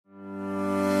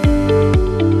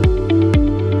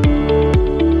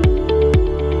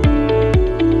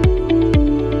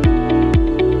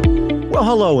Well,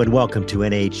 hello and welcome to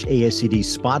ASCD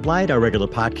Spotlight, our regular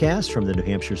podcast from the New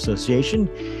Hampshire Association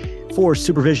for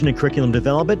Supervision and Curriculum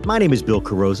Development. My name is Bill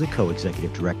Carrozza,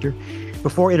 Co-Executive Director.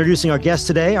 Before introducing our guest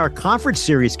today, our conference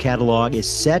series catalog is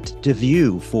set to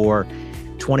view for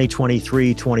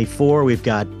 2023-24. We've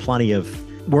got plenty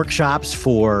of workshops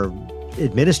for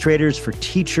administrators, for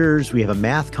teachers. We have a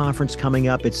math conference coming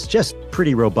up. It's just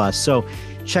pretty robust. So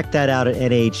check that out at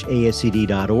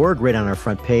nhascd.org, right on our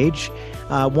front page.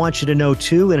 Want you to know,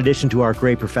 too, in addition to our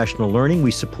great professional learning, we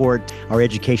support our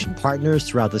education partners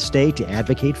throughout the state to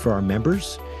advocate for our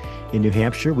members. In New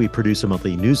Hampshire, we produce a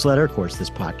monthly newsletter, of course, this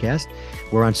podcast.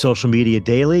 We're on social media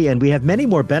daily, and we have many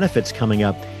more benefits coming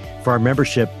up for our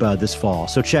membership this fall.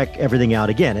 So check everything out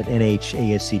again at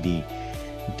nhascd.org.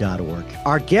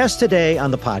 Our guest today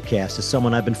on the podcast is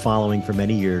someone I've been following for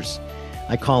many years.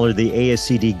 I call her the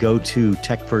ASCD go-to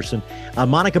tech person.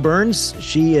 Monica Burns,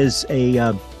 she is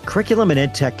a curriculum and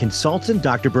ed tech consultant.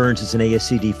 Dr. Burns is an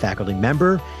ASCD faculty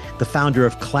member, the founder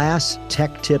of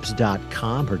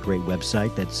ClassTechTips.com, her great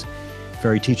website that's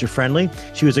very teacher-friendly.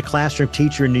 She was a classroom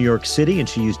teacher in New York City, and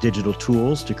she used digital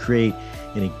tools to create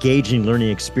an engaging learning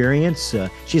experience.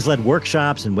 She's led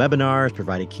workshops and webinars,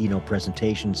 provided keynote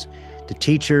presentations to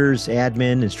teachers,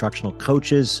 admin, instructional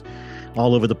coaches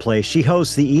all over the place. She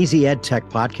hosts the Easy Ed Tech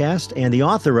podcast and the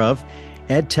author of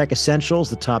Ed Tech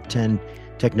Essentials, the top 10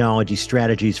 technology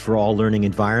strategies for all learning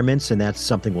environments, and that's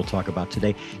something we'll talk about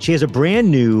today. She has a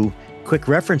brand new quick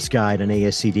reference guide on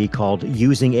ASCD called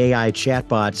Using AI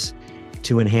Chatbots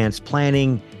to Enhance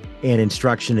Planning and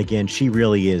Instruction. Again, she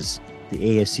really is the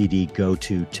ASCD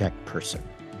go-to tech person.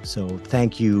 So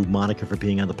thank you, Monica, for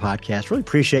being on the podcast. Really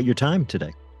appreciate your time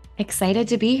today. Excited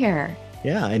to be here.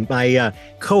 Yeah, and my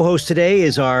co-host today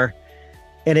is our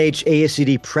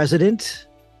NHASCD president,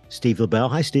 Steve LaBelle.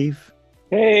 Hi, Steve.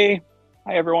 Hey.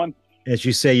 Hi, everyone. As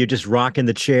you say, you're just rocking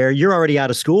the chair. You're already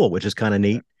out of school, which is kind of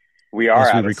neat. We are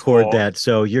as we out record of school. that.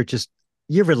 So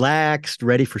you're relaxed,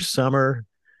 ready for summer.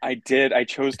 I did. I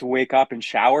chose to wake up and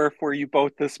shower for you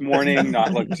both this morning,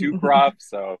 not look too rough.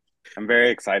 So I'm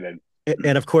very excited.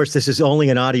 And of course, this is only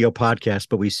an audio podcast,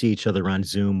 but we see each other on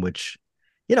Zoom, which,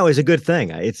 you know, is a good thing.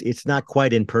 It's not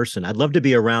quite in person. I'd love to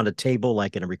be around a table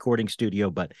like in a recording studio,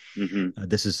 but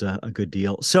this is a good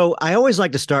deal. So I always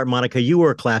like to start, Monica, you were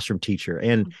a classroom teacher,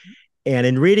 and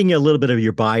in reading a little bit of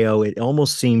your bio, it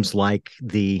almost seems like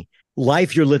the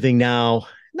life you're living now,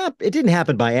 it didn't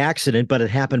happen by accident, but it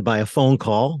happened by a phone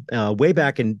call way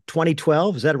back in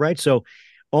 2012. Is that right? So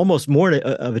almost more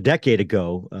of a decade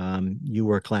ago, you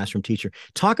were a classroom teacher.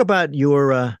 Talk about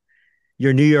your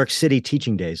New York City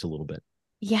teaching days a little bit.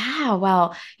 Yeah,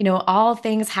 well, all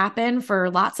things happen for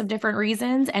lots of different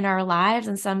reasons in our lives,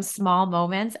 and some small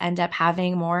moments end up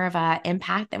having more of an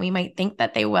impact than we might think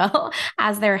that they will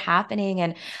as they're happening.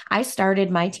 And I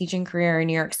started my teaching career in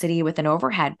New York City with an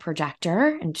overhead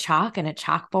projector and chalk and a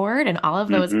chalkboard and all of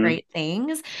those great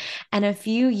things. And a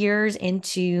few years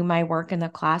into my work in the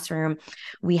classroom,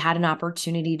 we had an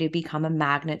opportunity to become a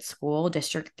magnet school,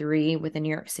 District 3 within New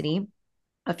York City.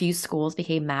 A few schools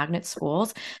became magnet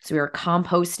schools. So we were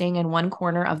composting in one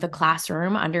corner of the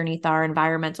classroom underneath our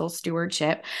environmental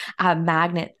stewardship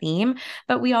magnet theme.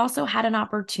 But we also had an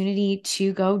opportunity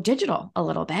to go digital a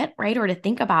little bit, right? Or to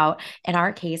think about, in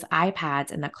our case,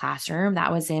 iPads in the classroom.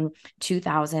 That was in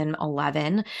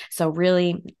 2011. So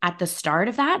really at the start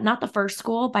of that, not the first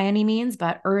school by any means,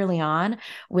 but early on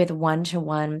with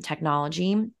one-to-one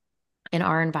technology in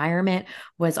our environment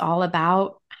was all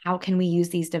about how can we use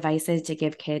these devices to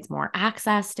give kids more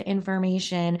access to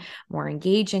information, more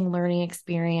engaging learning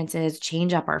experiences,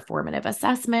 change up our formative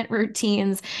assessment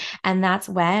routines. And that's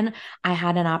when I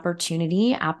had an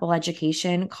opportunity. Apple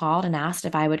Education called and asked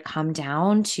if I would come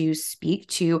down to speak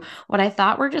to what I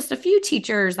thought were just a few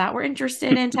teachers that were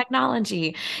interested in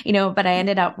technology, but I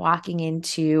ended up walking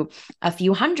into a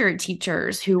few hundred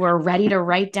teachers who were ready to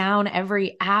write down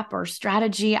every app or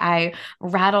strategy I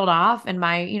rattled off in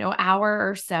my, hour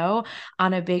or so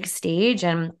on a big stage.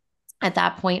 And at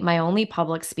that point, my only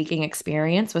public speaking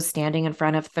experience was standing in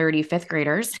front of 30 fifth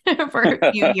graders for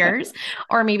a few years,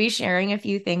 or maybe sharing a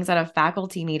few things at a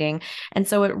faculty meeting. And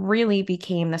so it really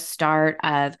became the start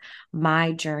of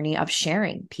my journey of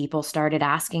sharing. People started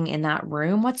asking in that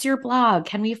room, what's your blog?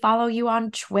 Can we follow you on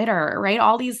Twitter? Right?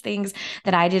 All these things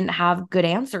that I didn't have good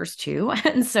answers to.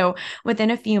 And so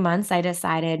within a few months, I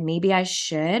decided maybe I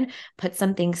should put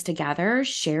some things together,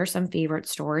 share some favorite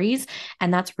stories.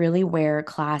 And that's really where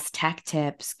Class Tech tech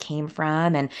tips came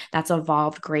from. And that's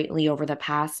evolved greatly over the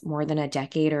past more than a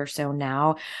decade or so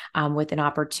now, with an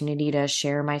opportunity to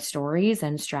share my stories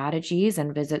and strategies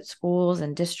and visit schools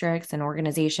and districts and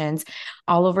organizations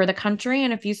all over the country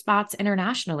and a few spots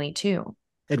internationally too.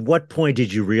 At what point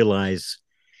did you realize,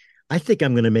 I think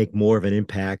I'm going to make more of an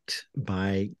impact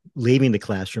by leaving the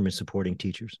classroom and supporting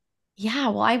teachers? Yeah,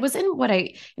 well, I was in what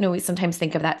we sometimes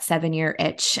think of that 7-year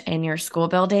itch in your school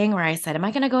building where I said, am I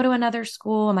going to go to another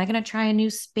school? Am I going to try a new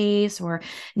space or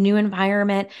new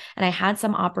environment? And I had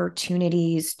some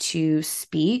opportunities to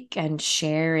speak and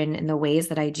share in the ways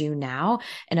that I do now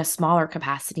in a smaller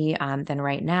capacity than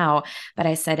right now. But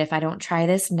I said, if I don't try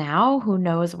this now, who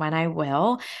knows when I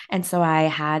will? And so I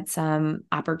had some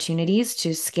opportunities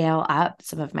to scale up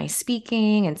some of my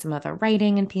speaking and some of the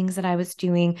writing and things that I was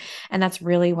doing. And that's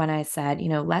really when I said,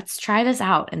 let's try this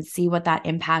out and see what that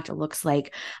impact looks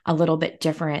like a little bit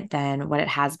different than what it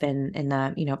has been in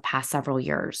the, past several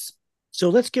years. So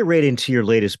let's get right into your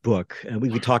latest book. We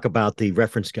could talk about the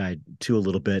reference guide too a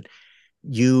little bit.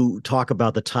 You talk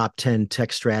about the top 10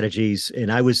 tech strategies,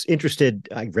 and I was interested.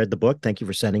 I read the book. Thank you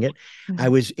for sending it. Mm-hmm. I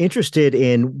was interested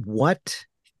in what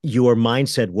your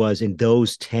mindset was in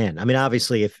those 10. I mean,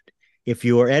 obviously, if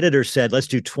your editor said, let's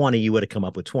do 20, you would have come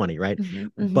up with 20, right?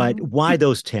 Mm-hmm, mm-hmm. But why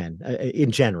those 10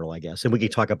 in general, I guess? And we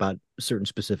could talk about certain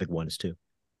specific ones too.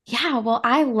 Yeah, well,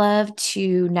 I love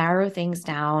to narrow things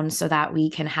down so that we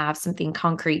can have something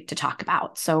concrete to talk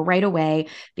about. So right away,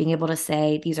 being able to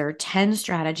say these are 10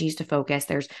 strategies to focus.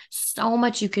 There's so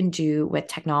much you can do with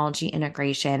technology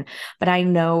integration, but I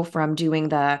know from doing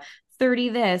the 30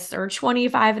 this or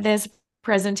 25 this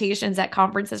presentations at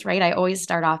conferences, right? I always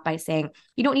start off by saying,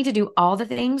 you don't need to do all the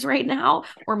things right now,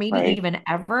 or maybe even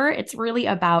ever. It's really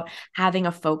about having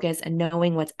a focus and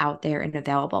knowing what's out there and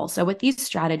available. So with these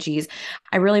strategies,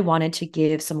 I really wanted to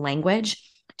give some language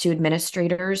to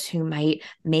administrators who might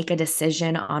make a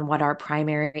decision on what our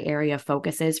primary area of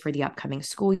focus is for the upcoming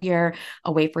school year,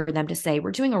 a way for them to say, we're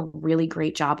doing a really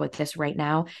great job with this right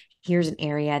now. Here's an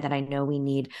area that I know we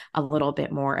need a little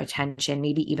bit more attention,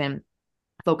 maybe even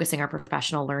focusing our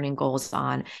professional learning goals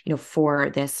on, for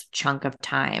this chunk of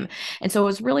time. And so it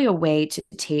was really a way to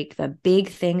take the big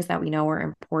things that we know are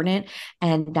important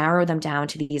and narrow them down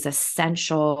to these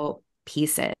essential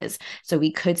pieces. So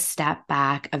we could step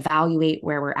back, evaluate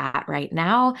where we're at right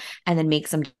now, and then make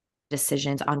some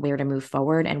decisions on where to move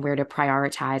forward and where to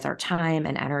prioritize our time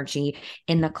and energy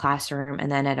in the classroom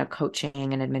and then at a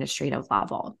coaching and administrative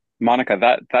level.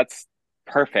 Monica, that's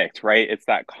perfect, right? It's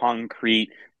that concrete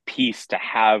piece to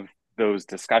have those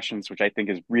discussions, which I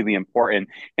think is really important.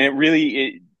 And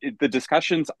the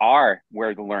discussions are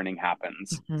where the learning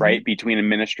happens, right? Between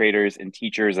administrators and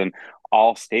teachers and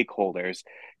all stakeholders.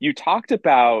 You talked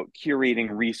about curating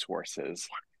resources.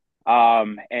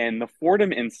 And the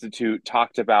Fordham Institute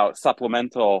talked about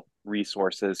supplemental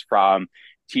resources from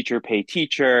Teacher Pay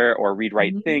Teacher or Read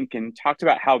Write Think, and talked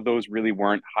about how those really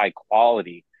weren't high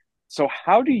quality. So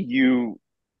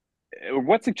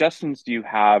what suggestions do you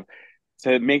have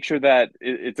to make sure that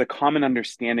it's a common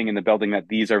understanding in the building that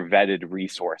these are vetted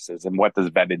resources? And what does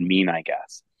vetted mean, I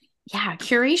guess? Yeah,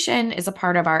 curation is a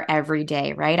part of our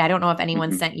everyday, right? I don't know if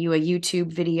anyone sent you a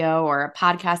YouTube video or a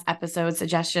podcast episode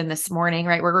suggestion this morning,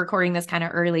 right? We're recording this kind of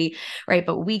early, right?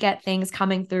 But we get things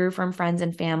coming through from friends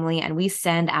and family, and we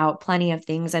send out plenty of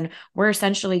things, and we're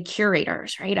essentially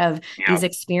curators, right? Of these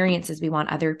experiences we want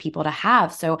other people to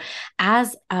have. So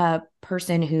as a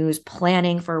person who's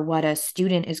planning for what a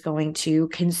student is going to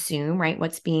consume, right?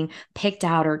 What's being picked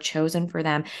out or chosen for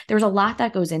them. There's a lot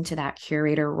that goes into that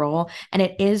curator role. And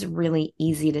it is really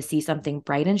easy to see something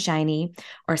bright and shiny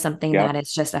or something that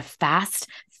is just a fast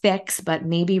fix, but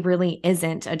maybe really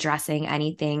isn't addressing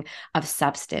anything of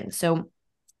substance. So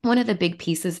one of the big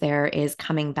pieces there is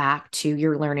coming back to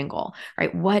your learning goal,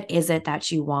 right? What is it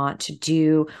that you want to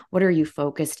do? What are you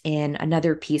focused in?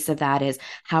 Another piece of that is,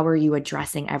 how are you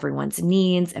addressing everyone's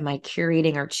needs? Am I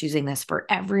curating or choosing this for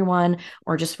everyone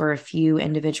or just for a few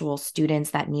individual students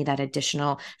that need that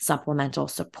additional supplemental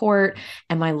support?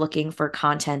 Am I looking for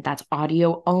content that's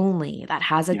audio only, that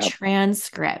has a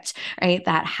transcript, right?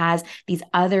 That has these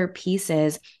other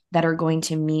pieces that are going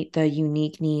to meet the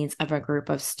unique needs of a group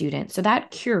of students. So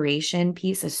that curation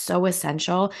piece is so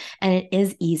essential. And it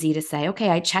is easy to say, okay,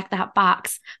 I checked that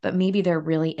box, but maybe there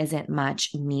really isn't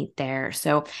much meat there.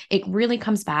 So it really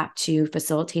comes back to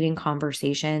facilitating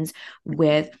conversations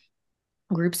with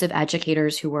groups of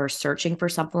educators who are searching for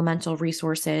supplemental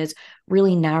resources,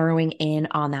 really narrowing in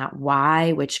on that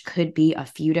why, which could be a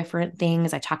few different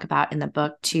things I talk about in the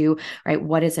book too, right?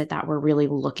 What is it that we're really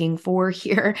looking for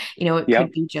here? It Yep.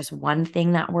 could be just one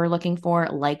thing that we're looking for,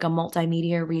 like a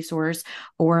multimedia resource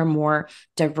or a more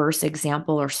diverse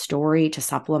example or story to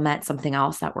supplement something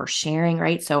else that we're sharing,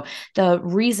 right? So the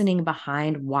reasoning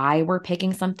behind why we're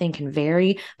picking something can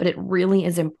vary, but it really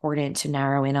is important to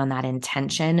narrow in on that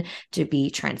intention, to be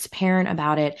transparent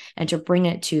about it, and to bring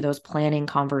it to those planning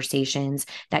conversations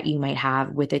that you might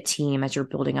have with a team as you're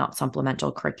building out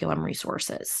supplemental curriculum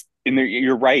resources. And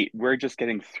you're right. We're just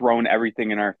getting thrown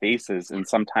everything in our faces, and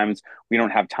sometimes we don't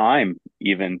have time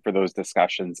even for those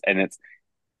discussions. And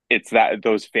it's that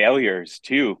those failures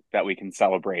too that we can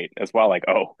celebrate as well. Like,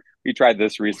 oh, we tried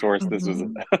this resource. This was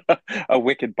Mhm. a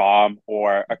wicked bomb,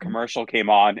 or a commercial came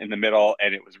on in the middle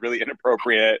and it was really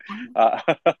inappropriate. Uh,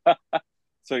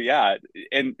 so yeah,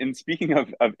 and speaking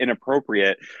of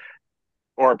inappropriate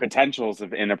or potentials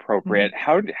of inappropriate,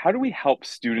 how do we help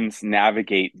students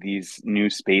navigate these new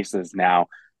spaces now?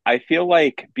 I feel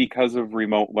like because of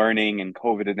remote learning and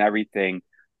COVID and everything,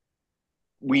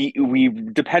 we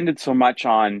depended so much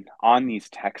on these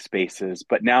tech spaces,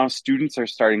 but now students are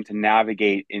starting to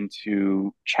navigate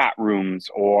into chat rooms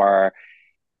or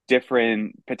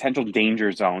different potential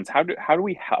danger zones. How do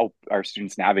we help our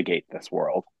students navigate this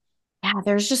world? Yeah,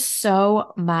 there's just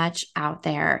so much out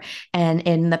there. And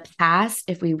in the past,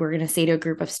 if we were going to say to a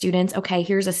group of students, okay,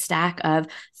 here's a stack of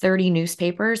 30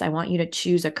 newspapers. I want you to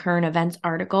choose a current events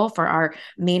article for our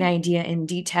main idea in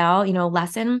detail,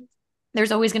 lesson.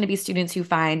 There's always going to be students who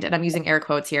find, and I'm using air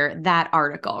quotes here, that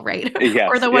article, right? Or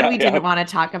Yes, the one yeah, we yeah, didn't want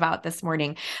to talk about this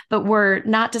morning. But we're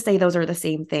not to say those are the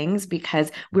same things,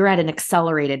 because we're at an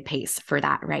accelerated pace for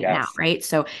that right now, yes. right?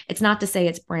 So it's not to say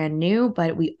it's brand new,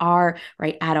 but we are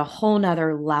right at a whole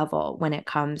nother level when it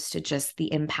comes to just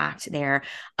the impact there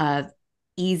of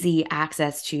easy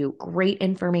access to great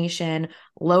information,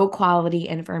 low quality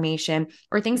information,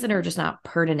 or things that are just not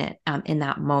pertinent in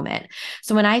that moment.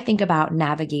 So when I think about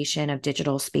navigation of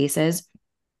digital spaces,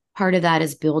 part of that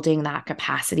is building that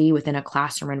capacity within a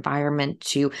classroom environment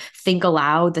to think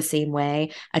aloud the same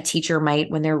way a teacher might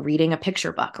when they're reading a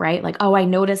picture book, right? Like, oh, I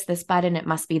noticed this button, it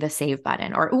must be the save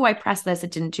button. Or, oh, I pressed this,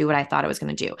 it didn't do what I thought it was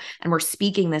going to do. And we're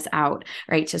speaking this out,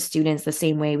 right, to students the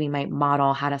same way we might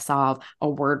model how to solve a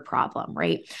word problem,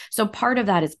 right? So part of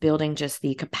that is building just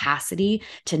the capacity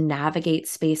to navigate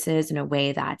spaces in a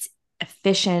way that's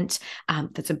efficient,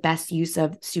 that's a best use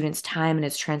of students' time and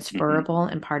is Hmm. transferable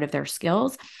and part of their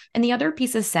skills. And the other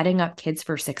piece is setting up kids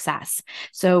for success.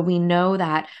 So we know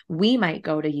that we might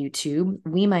go to YouTube,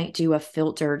 we might do a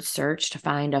filtered search to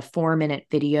find a 4-minute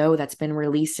video that's been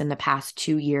released in the past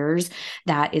 2 years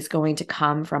that is going to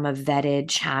come from a vetted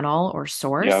channel or Yeah,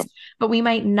 source. But we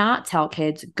might not tell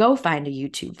kids, go find a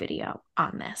YouTube video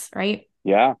on this, right?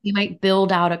 yeah, You might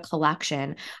build out a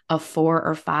collection of 4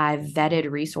 or 5 vetted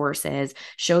resources,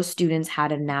 show students how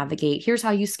to navigate. Here's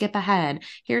how you skip ahead.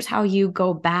 Here's how you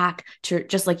go back to,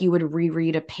 just like you would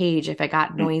reread a page if it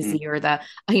got hmm, noisy or the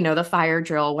fire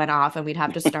drill went off and we'd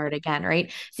have to start again,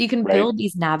 right? So you can right. build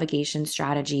these navigation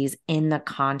strategies in the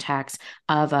context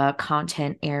of a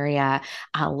content area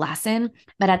lesson.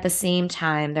 But at the same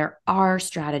time, there are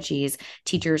strategies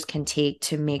teachers can take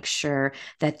to make sure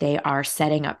that they are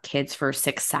setting up kids for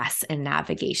success in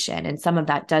navigation. And some of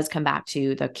that does come back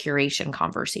to the curation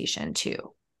conversation too.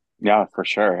 Yeah, for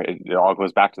sure. It all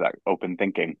goes back to that open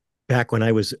thinking. Back when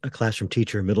I was a classroom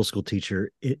teacher, a middle school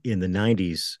teacher in the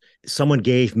 90s, someone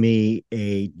gave me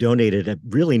donated a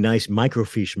really nice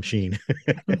microfiche machine.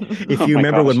 If Oh you my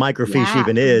remember what gosh. microfiche Yeah.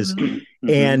 even is. Hmm.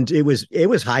 And it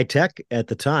was high tech at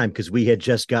the time because we had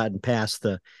just gotten past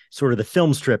the sort of the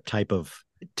film strip type of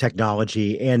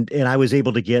technology. And I was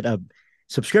able to get a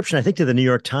subscription, I think, to the New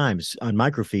York Times on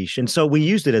microfiche. And so we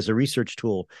used it as a research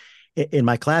tool in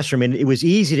my classroom. And it was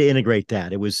easy to integrate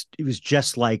that. It was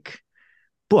just like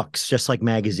books, just like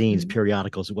magazines, Mhm.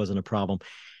 periodicals. It wasn't a problem.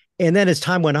 And then as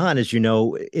time went on, as you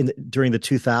know, during the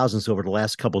 2000s, over the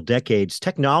last couple of decades,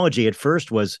 technology at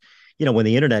first was, when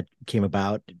the internet came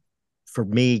about, for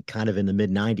me, kind of in the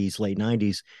mid 90s, late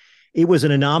 90s, it was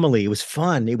an anomaly. It was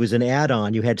fun. It was an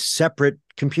add-on. You had separate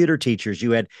computer teachers.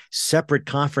 You had separate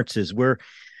conferences where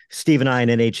Steve and I in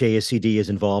NHASCD is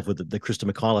involved with the Krista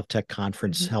McAuliffe Tech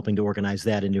Conference, Mhm. helping to organize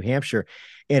that in New Hampshire.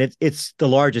 And it's the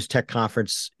largest tech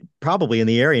conference probably in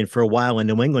the area and for a while in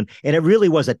New England. And it really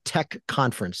was a tech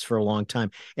conference for a long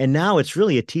time. And now it's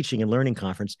really a teaching and learning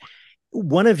conference.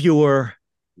 One of your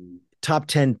top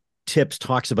 10 tips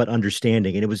talks about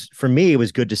understanding. And for me, it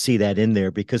was good to see that in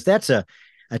there because that's a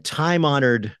time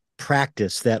honored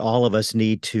practice that all of us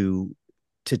need to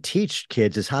to teach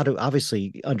kids is how to,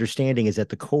 obviously understanding is at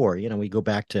the core. We go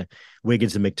back to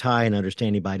Wiggins and McTighe and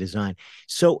understanding by design.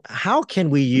 So how can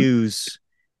we use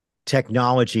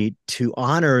technology to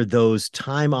honor those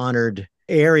time honored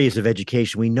areas of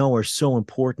education we know are so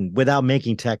important without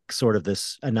making tech sort of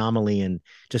this anomaly and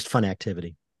just fun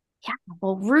activity? Yeah,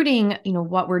 well, rooting,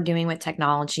 what we're doing with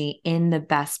technology in the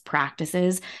best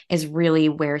practices is really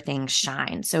where things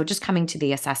shine. So just coming to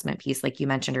the assessment piece, like you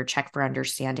mentioned, or check for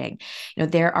understanding,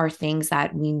 there are things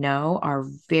that we know are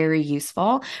very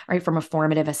useful, right, from a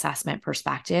formative assessment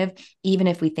perspective, even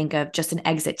if we think of just an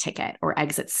exit ticket or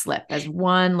exit slip as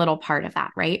one little part of that,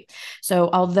 right? So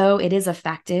although it is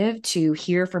effective to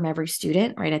hear from every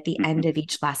student, right, at the end of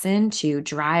each lesson to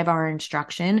drive our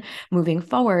instruction moving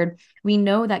forward, we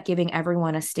know that giving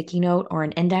everyone a sticky note or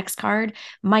an index card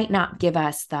might not give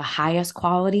us the highest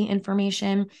quality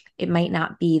information. It might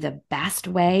not be the best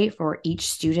way for each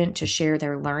student to share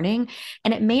their learning.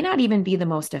 And it may not even be the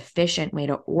most efficient way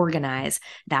to organize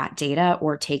that data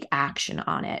or take action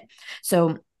on it.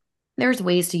 So there's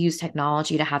ways to use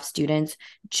technology to have students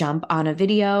jump on a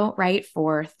video, right,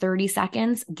 for 30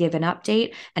 seconds, give an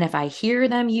update. And if I hear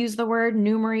them use the word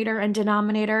numerator and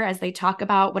denominator as they talk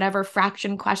about whatever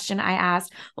fraction question I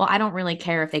asked, well, I don't really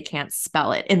care if they can't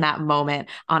spell it in that moment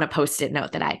on a Post-it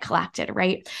note that I collected,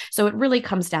 right? So it really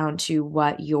comes down to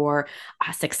what your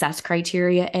success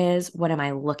criteria is. What am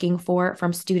I looking for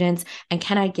from students? And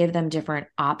can I give them different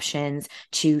options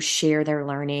to share their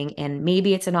learning? And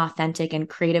maybe it's an authentic and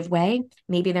creative way.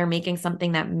 Maybe they're making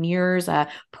something that mirrors a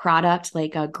product,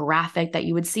 like a graphic that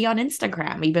you would see on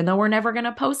Instagram, even though we're never going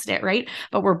to post it, right?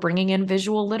 But we're bringing in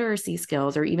visual literacy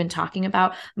skills, or even talking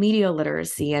about media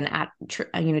literacy and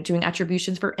doing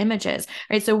attributions for images,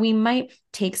 right? So we might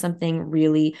take something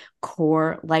really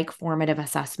core, like formative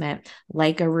assessment,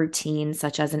 like a routine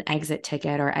such as an exit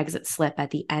ticket or exit slip at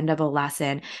the end of a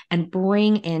lesson, and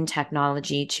bring in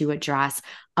technology to address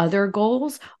other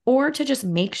goals, or to just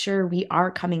make sure we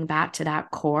are coming back to that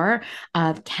core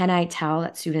of, can I tell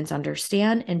that students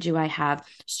understand, and do I have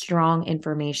strong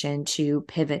information to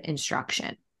pivot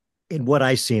instruction? In what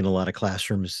I see in a lot of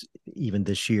classrooms, even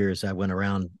this year, as I went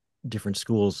around different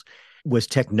schools, was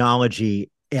technology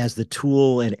as the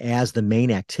tool and as the main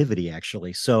activity,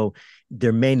 actually. So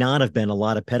there may not have been a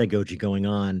lot of pedagogy going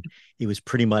on. It was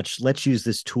pretty much, let's use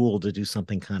this tool to do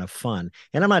something kind of fun.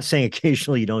 And I'm not saying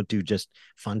occasionally you don't do just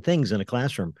fun things in a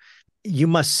classroom. You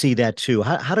must see that too.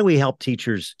 How do we help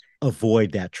teachers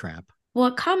avoid that trap? Well,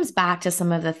 it comes back to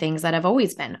some of the things that have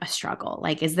always been a struggle.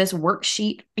 Like, is this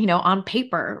worksheet, on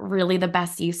paper really the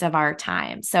best use of our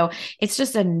time? So it's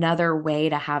just another way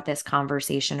to have this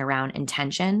conversation around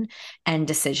intention and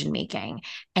decision making.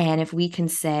 And if we can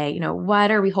say,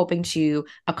 what are we hoping to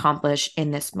accomplish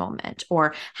in this moment?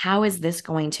 Or how is this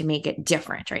going to make it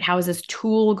different, right? How is this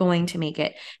tool going to make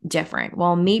it different?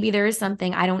 Well, maybe there is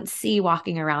something I don't see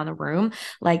walking around the room,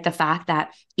 like the fact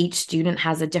that each student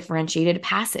has a differentiated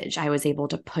passage I was able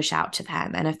to push out to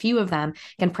them. And a few of them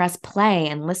can press play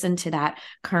and listen to that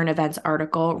current events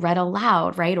article read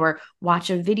aloud, right? Or watch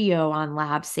a video on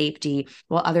lab safety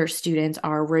while other students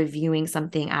are reviewing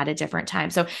something at a different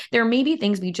time. So there may be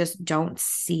things we just don't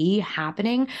see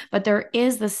happening, but there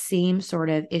is the same sort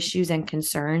of issues and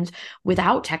concerns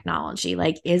without technology.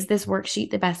 Like, is this worksheet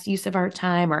the best use of our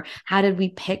time? Or how did we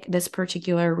pick this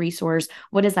particular resource?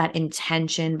 What is that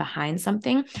intention behind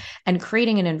something? And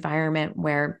creating an environment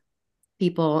where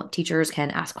teachers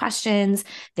can ask questions,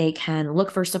 they can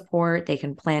look for support, they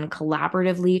can plan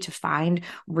collaboratively to find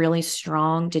really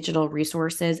strong digital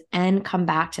resources, and come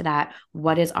back to that.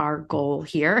 What is our goal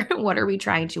here? What are we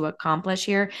trying to accomplish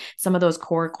here? Some of those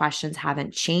core questions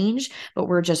haven't changed, but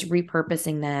we're just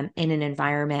repurposing them in an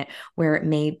environment where it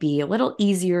may be a little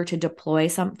easier to deploy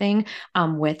something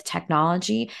with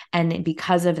technology. And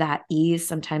because of that ease,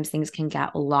 sometimes things can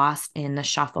get lost in the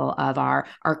shuffle of our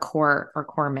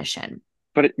core mission.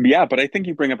 But I think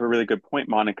you bring up a really good point,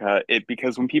 Monica.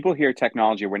 Because when people hear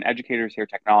technology, when educators hear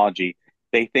technology,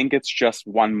 they think it's just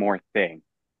one more thing.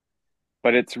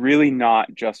 But it's really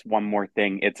not just one more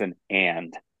thing. It's an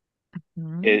and.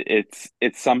 Mhm.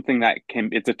 It's something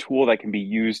it's a tool that can be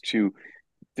used to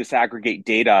disaggregate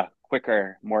data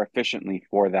quicker, more efficiently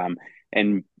for them,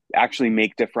 and actually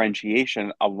make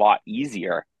differentiation a lot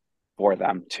easier for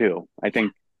them too. I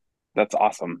think that's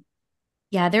awesome.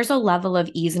 Yeah, there's a level of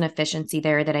ease and efficiency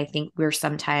there that I think we're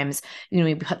sometimes,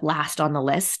 we put last on the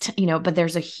list, but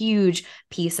there's a huge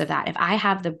piece of that. If I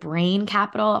have the brain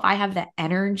capital, if I have the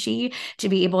energy to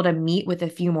be able to meet with a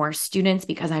few more students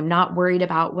because I'm not worried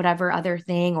about whatever other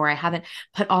thing, or I haven't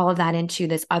put all of that into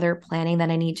this other planning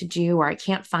that I need to do, or I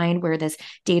can't find where this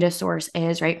data source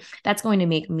is, right? That's going to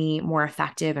make me more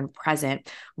effective and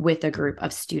present with a group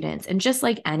of students. And just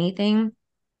like anything,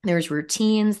 there's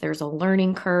routines, there's a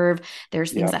learning curve,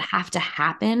 there's things Yeah. that have to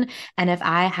happen. And if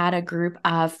I had a group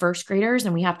of first graders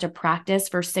and we have to practice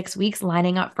for 6 weeks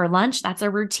lining up for lunch, that's a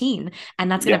routine.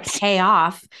 And that's going to Yes. pay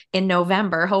off in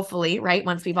November, hopefully, right?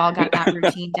 Once we've all got that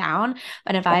routine down.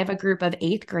 But if I have a group of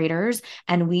eighth graders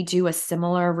and we do a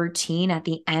similar routine at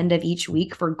the end of each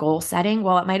week for goal setting,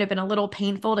 well, it might have been a little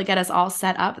painful to get us all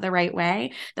set up the right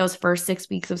way those first 6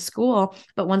 weeks of school.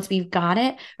 But once we've got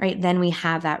it, right, then we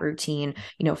have that routine,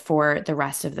 for the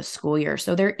rest of the school year.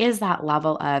 So there is that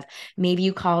level of, maybe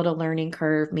you call it a learning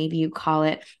curve, maybe you call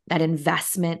it that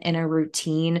investment in a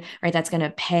routine, right? That's going to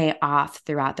pay off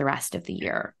throughout the rest of the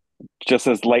year. Just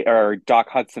as late or Doc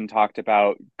Hudson talked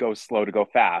about, go slow to go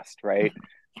fast, right?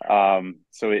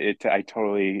 So it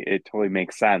totally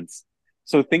makes sense.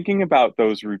 So thinking about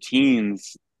those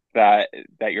routines that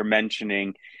you're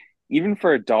mentioning, even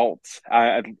for adults,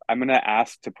 I'm going to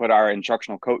ask to put our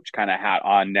instructional coach kind of hat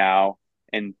on now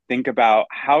and think about,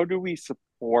 how do we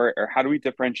support, or how do we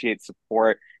differentiate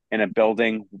support in a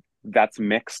building that's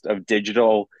mixed of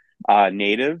digital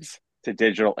natives to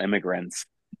digital immigrants,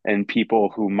 and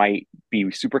people who might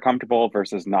be super comfortable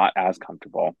versus not as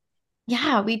comfortable.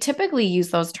 Yeah, we typically use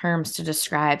those terms to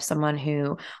describe someone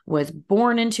who was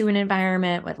born into an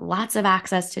environment with lots of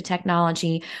access to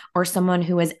technology, or someone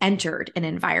who has entered an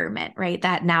environment, right?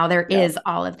 That now there Yeah. is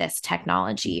all of this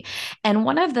technology. And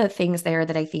one of the things there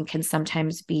that I think can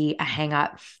sometimes be a hang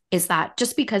up is that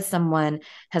just because someone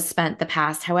has spent the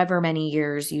past however many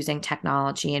years using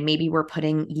technology, and maybe we're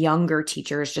putting younger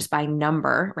teachers just by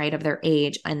number, right, of their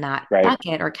age in that Right.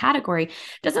 bucket or category,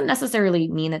 doesn't necessarily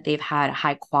mean that they've had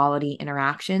high quality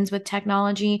interactions with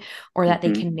technology, or that they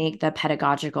Mm-hmm. can make the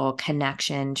pedagogical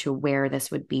connection to where this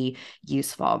would be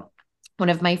useful. One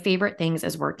of my favorite things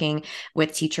is working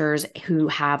with teachers who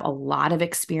have a lot of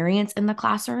experience in the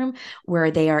classroom, where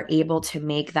they are able to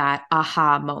make that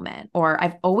aha moment. Or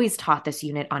I've always taught this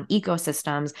unit on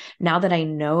ecosystems. Now that I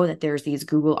know that there's these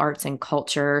Google Arts and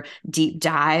Culture deep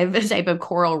dive type of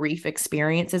coral reef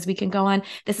experiences we can go on,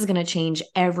 this is going to change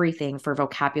everything for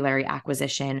vocabulary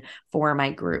acquisition for my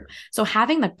group. So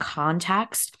having the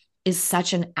context is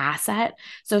such an asset.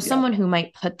 So Yeah. someone who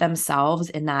might put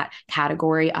themselves in that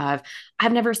category of,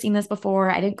 I've never seen this before,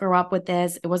 I didn't grow up with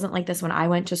this, it wasn't like this when I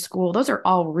went to school. Those are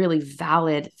all really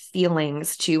valid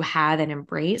feelings to have and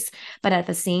embrace. But at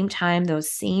the same time, those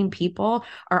same people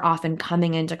are often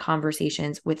coming into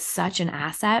conversations with such an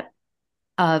asset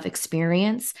of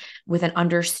experience, with an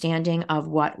understanding of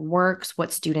what works,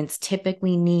 what students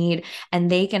typically need,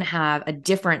 and they can have a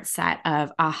different set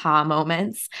of aha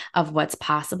moments of what's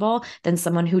possible than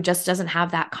someone who just doesn't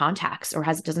have that context, or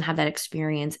doesn't have that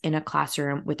experience in a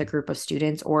classroom with a group of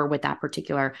students, or with that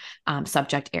particular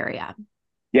subject area.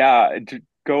 Yeah. To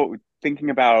go thinking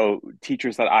about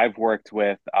teachers that I've worked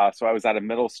with. So I was at a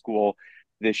middle school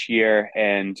this year,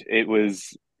 and it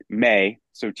was May.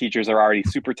 So teachers are already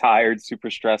super tired, super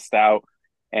stressed out.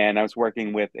 And I was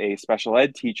working with a special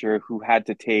ed teacher who had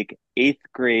to take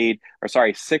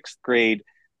sixth grade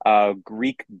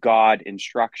Greek god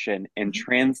instruction and Mhm.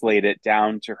 translate it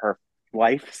down to her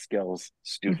life skills Mhm.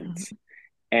 students.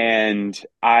 And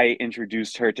I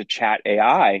introduced her to Chat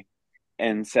AI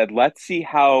and said, let's see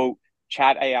how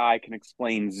Chat AI can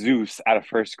explain Zeus at a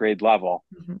first grade level.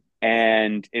 Mhm.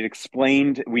 And it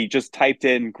explained, we just typed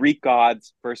in Greek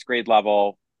gods, first grade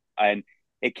level, and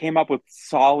it came up with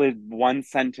solid one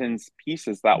sentence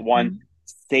pieces that one Mhm.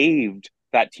 saved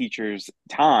that teacher's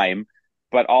time,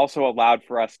 but also allowed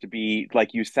for us to be,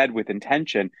 like you said, with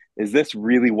intention. Is this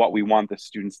really what we want the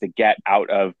students to get out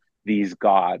of these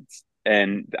gods?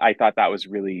 And I thought that was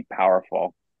really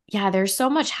powerful. Yeah, there's so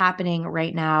much happening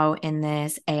right now in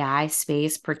this AI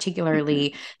space, Mm-hmm.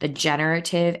 particularly the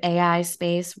generative AI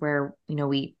space, where,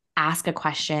 we ask a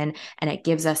question and it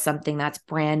gives us something that's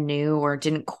brand new or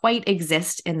didn't quite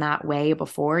exist in that way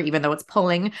before, even though it's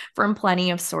pulling from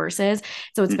plenty of sources.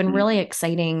 So it's been Mm-hmm. really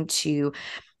exciting to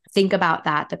think about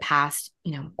that the past,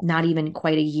 not even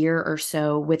quite a year or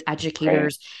so, with Right.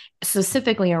 educators,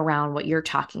 specifically around what you're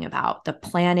talking about, the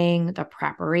planning, the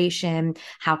preparation.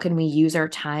 How can we use our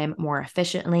time more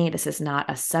efficiently? This is not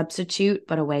a substitute,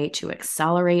 but a way to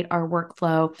accelerate our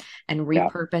workflow and Yeah.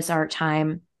 repurpose our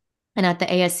time. And at the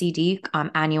ASCD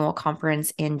annual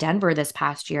conference in Denver this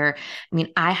past year, I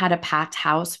mean, I had a packed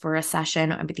house for a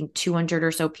session. I think 200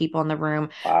 or so people in the room.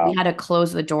 We Wow. had to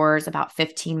close the doors about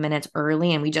 15 minutes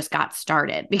early, and we just got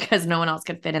started because no one else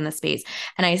could fit in the space.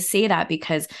 And I say that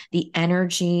because the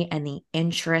energy and the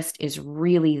interest is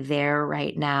really there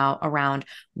right now around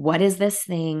what is this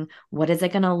thing? What is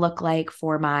it going to look like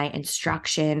for my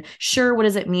instruction? Sure, what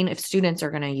does it mean if students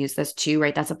are going to use this too,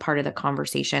 right? That's a part of the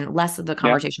conversation, less of the Yeah.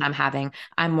 conversation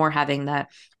I'm more having the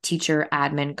teacher,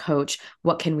 admin, coach,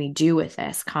 what can we do with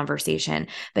this conversation?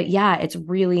 But yeah, it's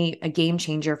really a game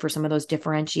changer for some of those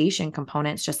differentiation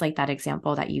components, just like that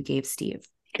example that you gave, Steve.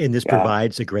 And this Yeah.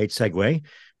 provides a great segue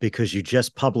because you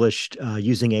just published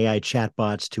using AI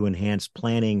chatbots to enhance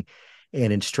planning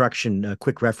and instruction, a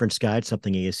quick reference guide,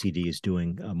 something ASCD is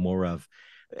doing more of.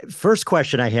 First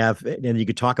question I have, and you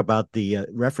could talk about the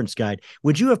reference guide.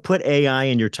 Would you have put AI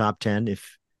in your top 10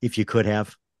 if you could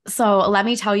have? So let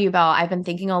me tell you about, I've been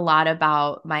thinking a lot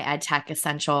about my ed tech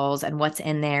essentials and what's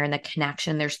in there and the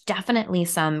connection. There's definitely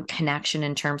some connection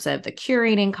in terms of the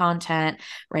curating content,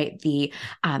 right? The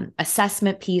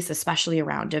assessment piece, especially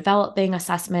around developing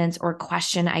assessments or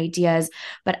question ideas.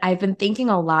 But I've been thinking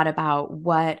a lot about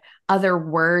what other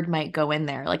word might go in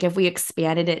there. Like if we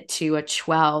expanded it to a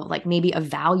 12, like maybe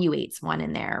evaluates one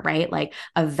in there, right? Like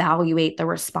evaluate the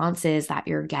responses that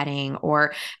you're getting,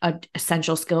 or an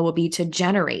essential skill will be to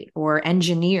generate or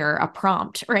engineer a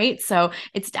prompt, right? So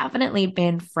it's definitely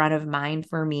been front of mind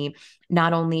for me,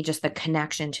 not only just the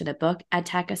connection to the book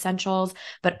EdTech Essentials,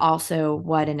 but also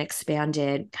what an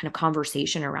expanded kind of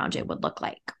conversation around it would look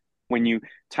like. When you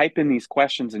type in these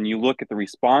questions and you look at the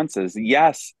responses,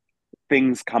 yes,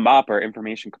 things come up or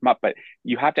information come up, but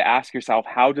you have to ask yourself,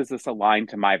 how does this align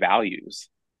to my values?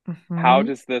 How Mm-hmm.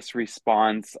 does this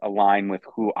response align with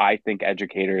who I think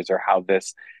educators, or how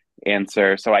this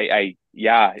answer? So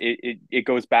yeah, it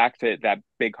goes back to that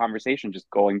big conversation, just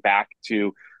going back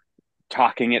to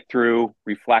talking it through,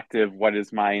 reflective. What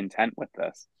is my intent with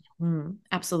this?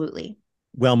 Absolutely.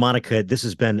 Well, Monica, this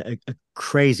has been a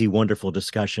crazy, wonderful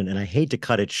discussion, and I hate to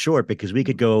cut it short because we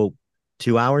could go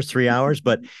 2 hours, 3 hours,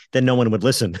 but then no one would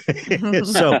listen.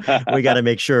 So we got to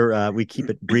make sure we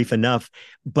keep it brief enough.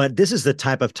 But this is the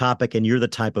type of topic, and you're the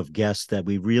type of guest that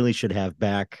we really should have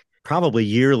back, probably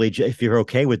yearly, if you're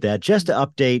okay with that, just to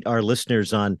update our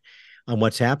listeners on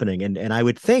what's happening. And I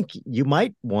would think you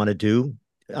might want to do.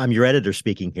 I'm your editor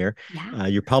speaking here, Yeah.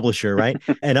 your publisher, right?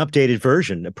 An updated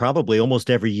version, probably almost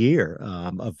every year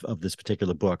of this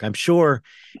particular book. I'm sure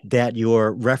that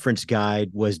your reference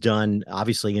guide was done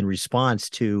obviously in response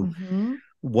to Mm-hmm.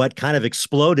 what kind of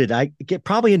exploded. I get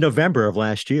probably in November of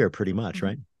last year, pretty much,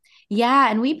 right?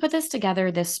 Yeah, and we put this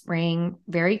together this spring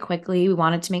very quickly. We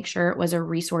wanted to make sure it was a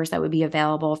resource that would be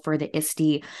available for the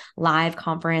ISTE live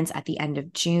conference at the end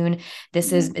of June.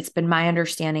 It's been my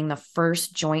understanding, the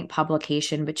first joint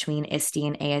publication between ISTE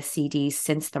and ASCD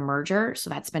since the merger. So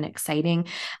that's been exciting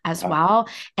as Wow. well.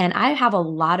 And I have a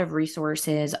lot of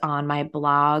resources on my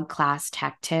blog, Class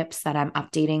Tech Tips, that I'm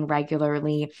updating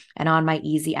regularly, and on my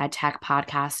Easy Ed Tech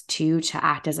podcast too, to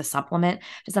act as a supplement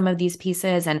to some of these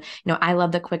pieces. And, I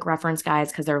love the quick reference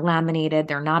guides because they're laminated.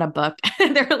 They're not a book.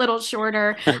 They're a little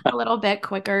shorter, Right. a little bit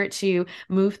quicker to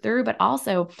move through, but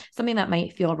also something that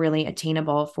might feel really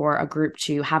attainable for a group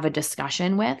to have a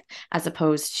discussion with, as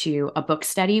opposed to a book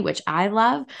study, which I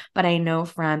love, but I know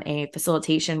from a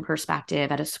facilitation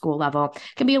perspective at a school level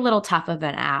can be a little tough of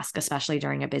an ask, especially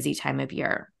during a busy time of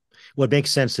year. Well, it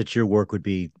makes sense that your work would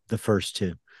be the first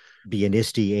to be an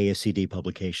ISTE ASCD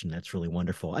publication. That's really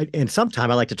wonderful. And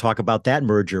sometime I like to talk about that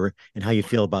merger and how you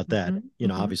feel about that. Mm-hmm,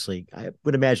 mm-hmm, Obviously, I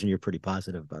would imagine you're pretty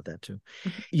positive about that too.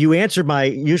 mm-hmm. You answered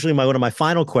usually one of my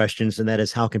final questions, and that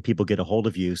is, how can people get a hold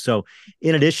of you? So,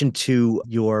 in addition to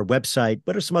your website,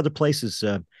 what are some other places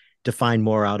to find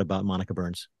more out about Monica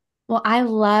Burns? Well, I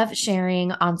love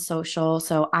sharing on social.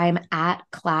 So I'm at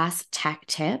Class Tech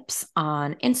Tips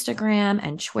on Instagram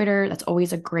and Twitter. That's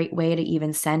always a great way to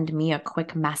even send me a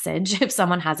quick message if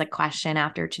someone has a question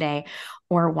after today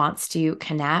or wants to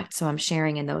connect. So I'm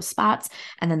sharing in those spots.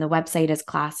 And then the website is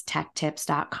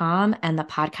classtechtips.com, and the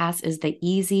podcast is the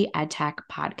Easy EdTech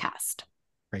Podcast.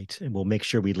 Great. And we'll make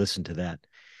sure we listen to that.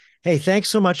 Hey, thanks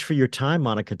so much for your time,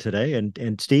 Monica, today.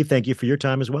 And Steve, thank you for your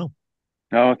time as well.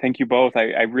 No, thank you both.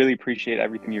 I really appreciate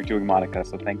everything you're doing, Monica.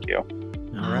 So thank you.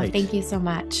 All right. Thank you so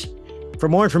much. For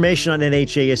more information on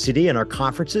NHASCD and our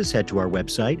conferences, head to our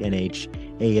website,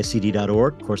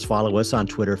 nhascd.org. Of course, follow us on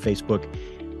Twitter, Facebook,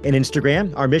 and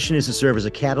Instagram. Our mission is to serve as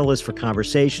a catalyst for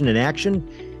conversation and action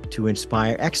to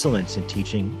inspire excellence in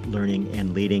teaching, learning,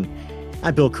 and leading.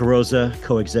 I'm Bill Carrozza,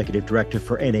 Co-Executive Director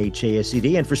for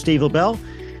NHASCD. And for Steve LaBelle,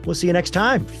 We'll see you next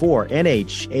time for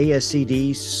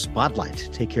NHASCD Spotlight.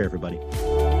 Take care, everybody.